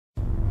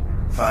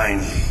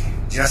Finally,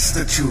 just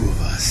the two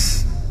of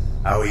us.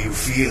 How are you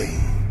feeling?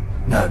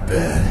 Not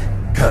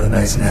bad. Caught a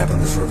nice nap on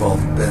this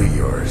revolving bed of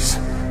yours.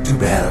 Too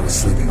bad I was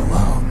sleeping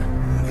alone.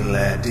 I'm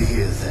glad to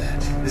hear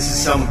that. This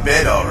is some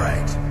bed, all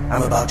right.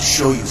 I'm about to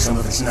show you some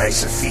of its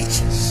nicer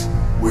features.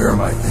 Where are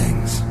my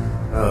things?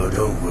 Oh,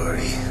 don't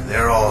worry.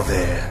 They're all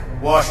there.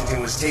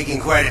 Washington was taking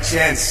quite a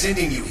chance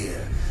sending you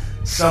here.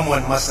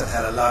 Someone must have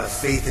had a lot of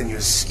faith in your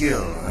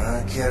skill,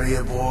 huh,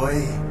 carrier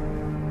boy?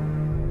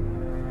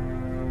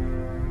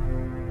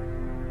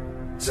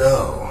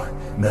 So,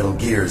 Metal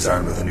Gear's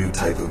armed with a new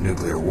type of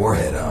nuclear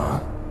warhead, huh?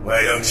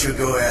 Why don't you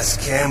go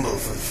ask Campbell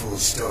for the full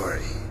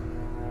story?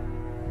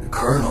 The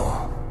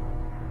Colonel?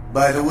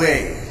 By the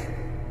way,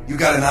 you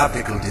got an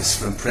optical disc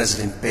from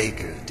President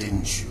Baker,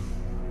 didn't you?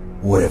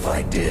 What if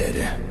I did?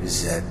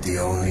 Is that the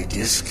only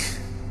disc?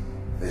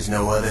 There's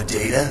no other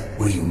data?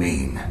 What do you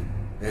mean?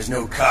 There's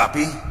no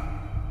copy?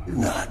 If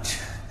not,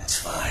 that's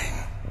fine.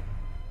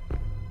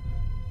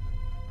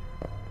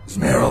 Is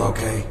Meryl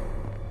okay?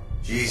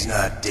 She's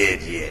not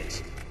dead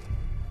yet.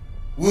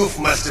 Wolf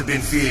must have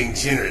been feeling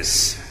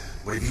generous.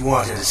 But if you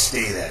want her to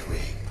stay that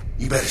way,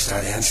 you better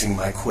start answering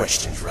my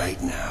questions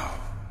right now.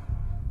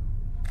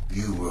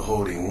 You were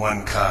holding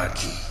one card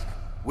key.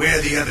 Where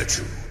are the other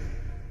two?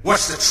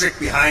 What's the trick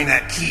behind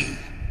that key?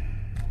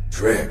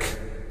 Trick?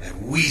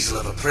 That weasel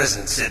of a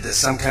president said there's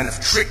some kind of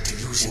trick to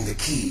using the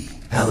key.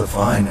 Hell if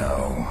I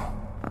know.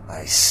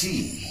 I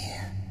see.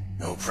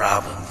 No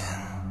problem,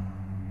 then.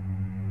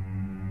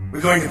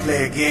 We're going to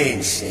play a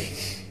game,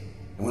 Snake.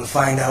 And we'll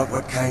find out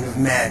what kind of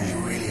man you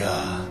really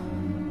are.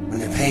 When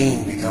the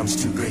pain becomes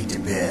too great to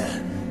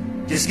bear,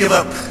 just give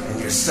up and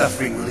your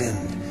suffering will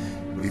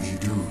end. But if you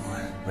do,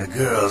 the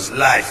girl's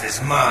life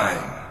is mine.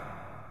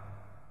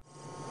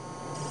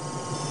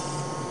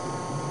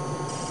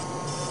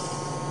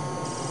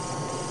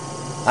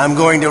 I'm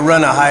going to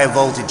run a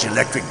high-voltage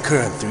electric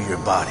current through your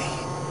body.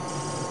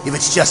 If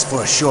it's just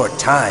for a short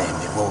time,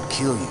 it won't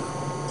kill you.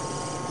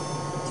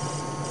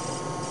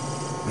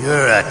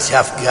 You're a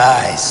tough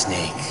guy,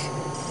 Snake.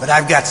 But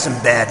I've got some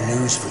bad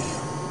news for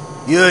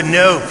you. You're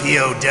no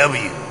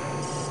POW.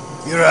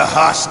 You're a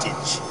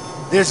hostage.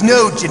 There's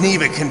no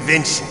Geneva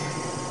Convention.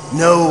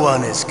 No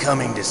one is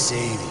coming to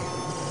save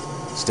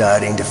you.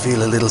 Starting to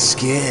feel a little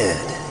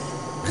scared.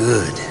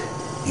 Good.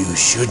 You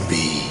should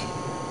be.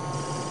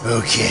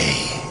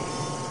 Okay,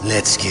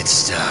 let's get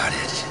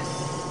started.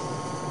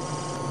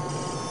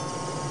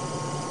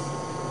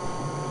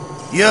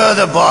 You're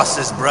the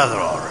boss's brother,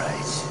 all right.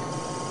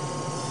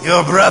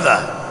 Your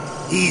brother,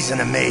 he's an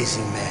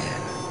amazing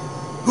man.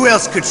 Who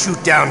else could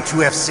shoot down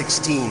two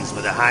F-16s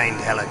with a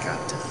Hind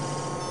helicopter?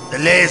 The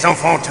Les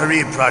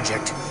Infanteries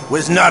project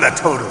was not a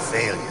total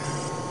failure.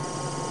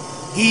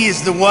 He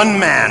is the one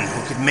man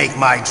who could make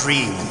my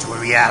dream into a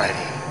reality.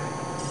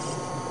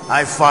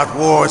 I fought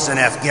wars in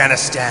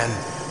Afghanistan,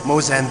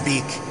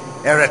 Mozambique,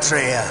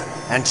 Eritrea,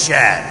 and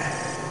Chad.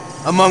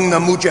 Among the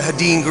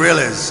Mujahideen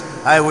guerrillas,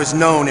 I was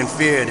known and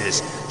feared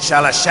as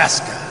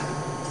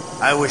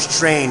Shalashashka. I was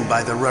trained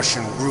by the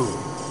Russian GRU.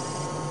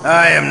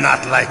 I am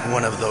not like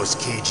one of those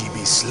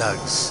KGB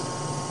slugs.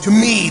 To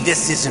me,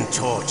 this isn't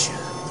torture.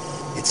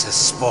 It's a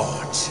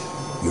sport.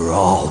 You're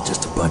all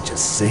just a bunch of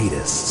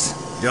sadists.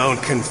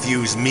 Don't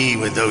confuse me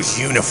with those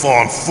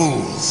uniformed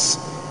fools.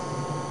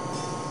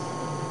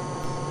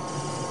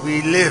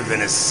 We live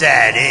in a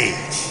sad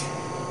age.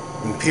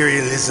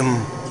 Imperialism,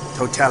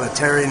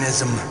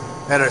 totalitarianism,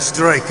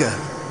 perestroika.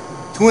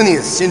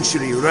 20th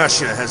century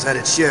Russia has had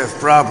its share of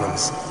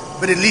problems,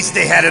 but at least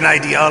they had an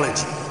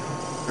ideology.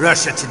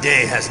 Russia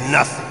today has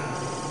nothing.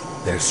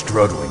 They're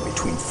struggling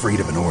between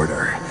freedom and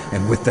order,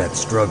 and with that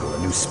struggle, a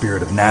new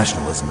spirit of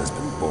nationalism has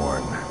been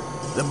born.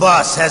 The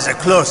boss has a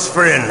close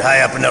friend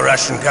high up in the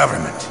Russian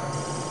government.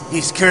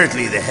 He's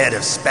currently the head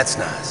of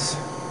Spetsnaz.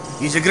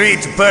 He's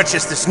agreed to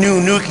purchase this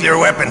new nuclear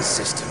weapons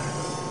system.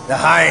 The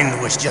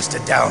Hind was just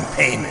a down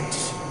payment.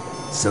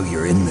 So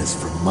you're in this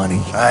for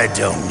money? I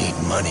don't need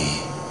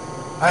money.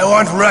 I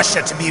want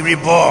Russia to be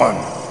reborn,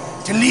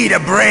 to lead a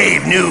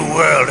brave new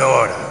world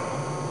order.